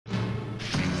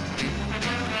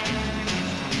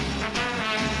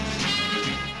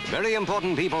Very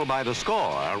important people by the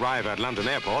score arrive at London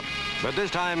Airport, but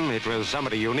this time it was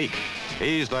somebody unique.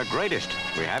 He's the greatest.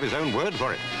 We have his own word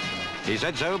for it. He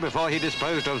said so before he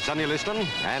disposed of Sonny Liston,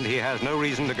 and he has no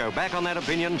reason to go back on that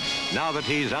opinion now that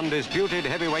he's undisputed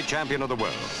heavyweight champion of the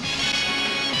world.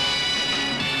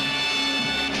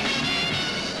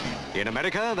 In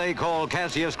America, they call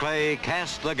Cassius Clay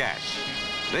Cass the Gas.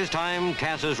 This time,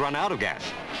 Cass has run out of gas.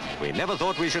 We never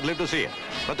thought we should live to see it,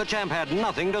 but the champ had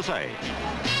nothing to say.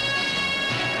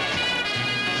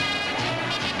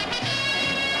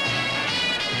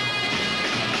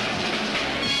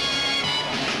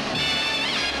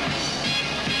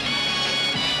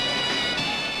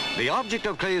 The object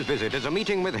of Clay's visit is a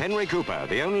meeting with Henry Cooper,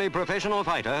 the only professional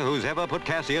fighter who's ever put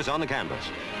Cassius on the canvas.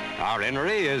 Our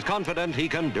Henry is confident he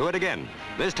can do it again,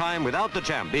 this time without the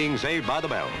champ being saved by the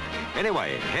bell.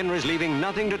 Anyway, Henry's leaving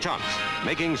nothing to chance,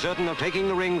 making certain of taking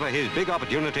the ring for his big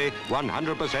opportunity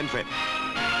 100% fit.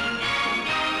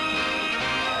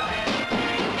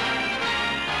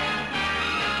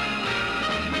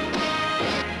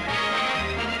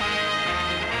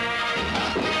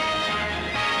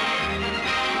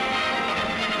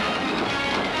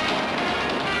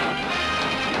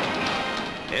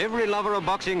 Every lover of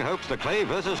boxing hopes the Clay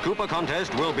versus Cooper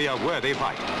contest will be a worthy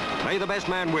fight. May the best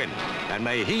man win, and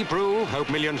may he prove, hope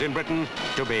millions in Britain,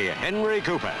 to be Henry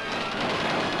Cooper.